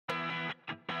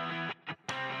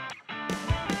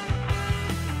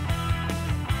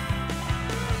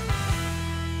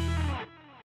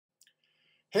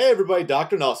Hey everybody,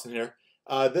 Dr. Nelson here.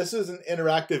 This is an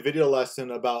interactive video lesson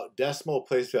about decimal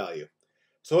place value.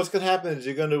 So what's going to happen is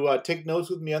you're going to take notes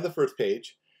with me on the first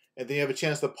page, and then you have a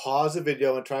chance to pause the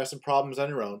video and try some problems on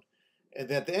your own, and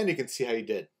then at the end you can see how you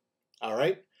did. All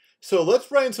right. So let's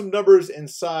write in some numbers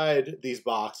inside these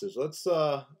boxes.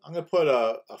 I'm going to put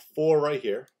a 4 right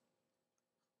here,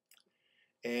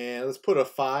 and let's put a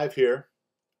 5 here,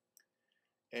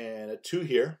 and a 2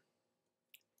 here.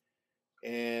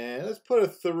 And let's put a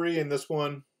 3 in this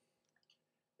one,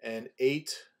 and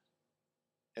 8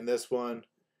 in this one,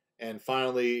 and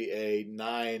finally a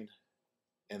 9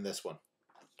 in this one.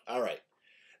 All right.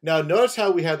 Now notice how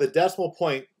we have the decimal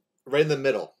point right in the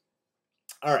middle.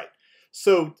 All right.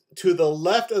 So to the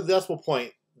left of the decimal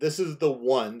point, this is the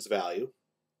ones value.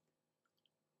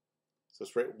 So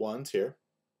let's write ones here.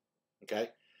 Okay.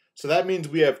 So that means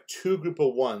we have two group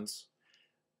of ones.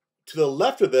 To the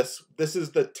left of this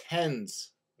is the tens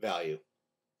value.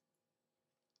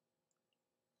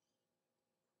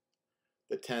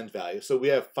 The tens value. So we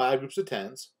have 5 groups of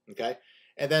tens, okay?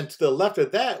 And then to the left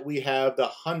of that, we have the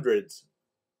hundreds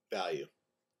value.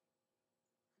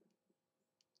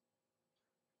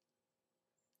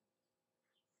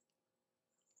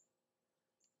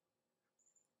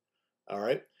 All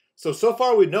right. So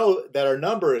far we know that our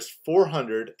number is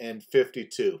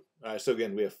 452. All right, so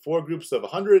again, we have 4 groups of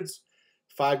hundreds,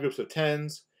 5 groups of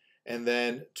tens, and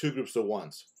then 2 groups of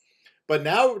ones. But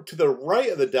now to the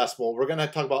right of the decimal, we're going to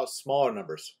talk about smaller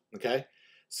numbers, okay?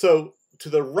 So to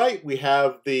the right, we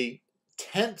have the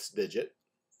tenths digit.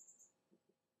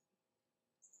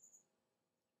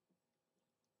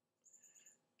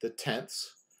 The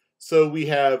tenths. So we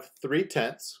have 3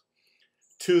 tenths.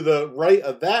 To the right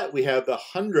of that, we have the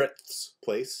hundredths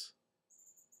place.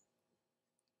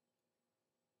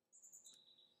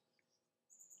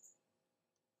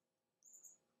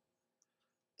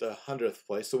 The hundredth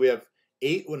place. So we have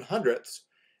 8 100ths.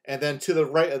 And then to the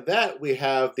right of that, we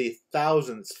have the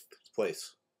thousandths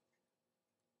place.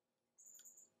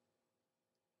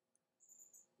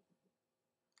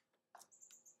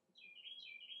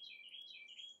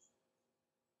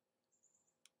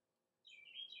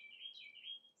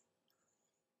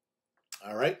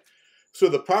 All right. So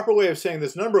the proper way of saying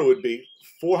this number would be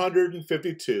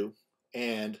 452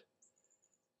 and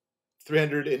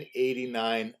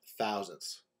 389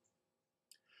 thousandths.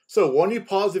 So why don't you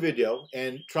pause the video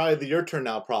and try the your turn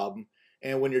now problem,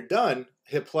 and when you're done,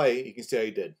 hit play. You can see how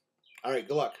you did. All right,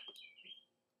 good luck.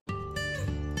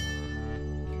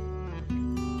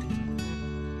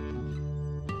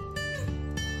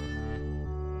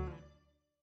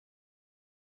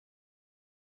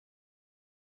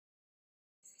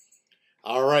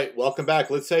 All right, welcome back.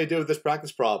 Let's say you did with this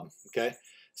practice problem, okay?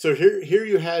 So here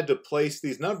you had to place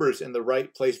these numbers in the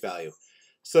right place value.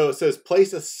 So it says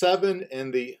place a 7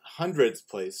 in the hundreds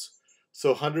place.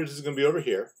 So hundreds is going to be over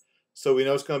here. So we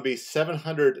know it's going to be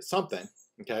 700 something,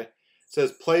 okay? It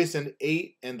says place an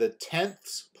 8 in the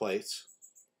tenths place.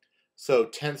 So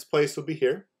tenths place will be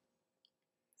here.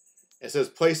 It says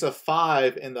place a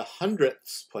 5 in the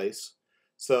hundredths place.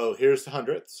 So here's the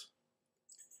hundredths.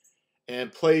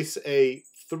 And place a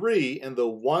 3 in the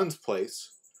ones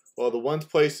place. Well, the ones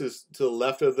place is to the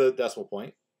left of the decimal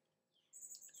point.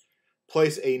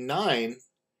 Place a 9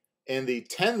 in the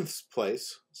tenths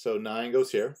place. So 9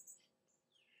 goes here.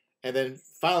 And then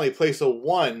finally place a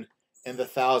 1 in the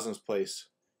thousands place.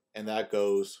 And that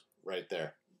goes right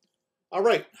there. All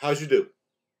right, how'd you do?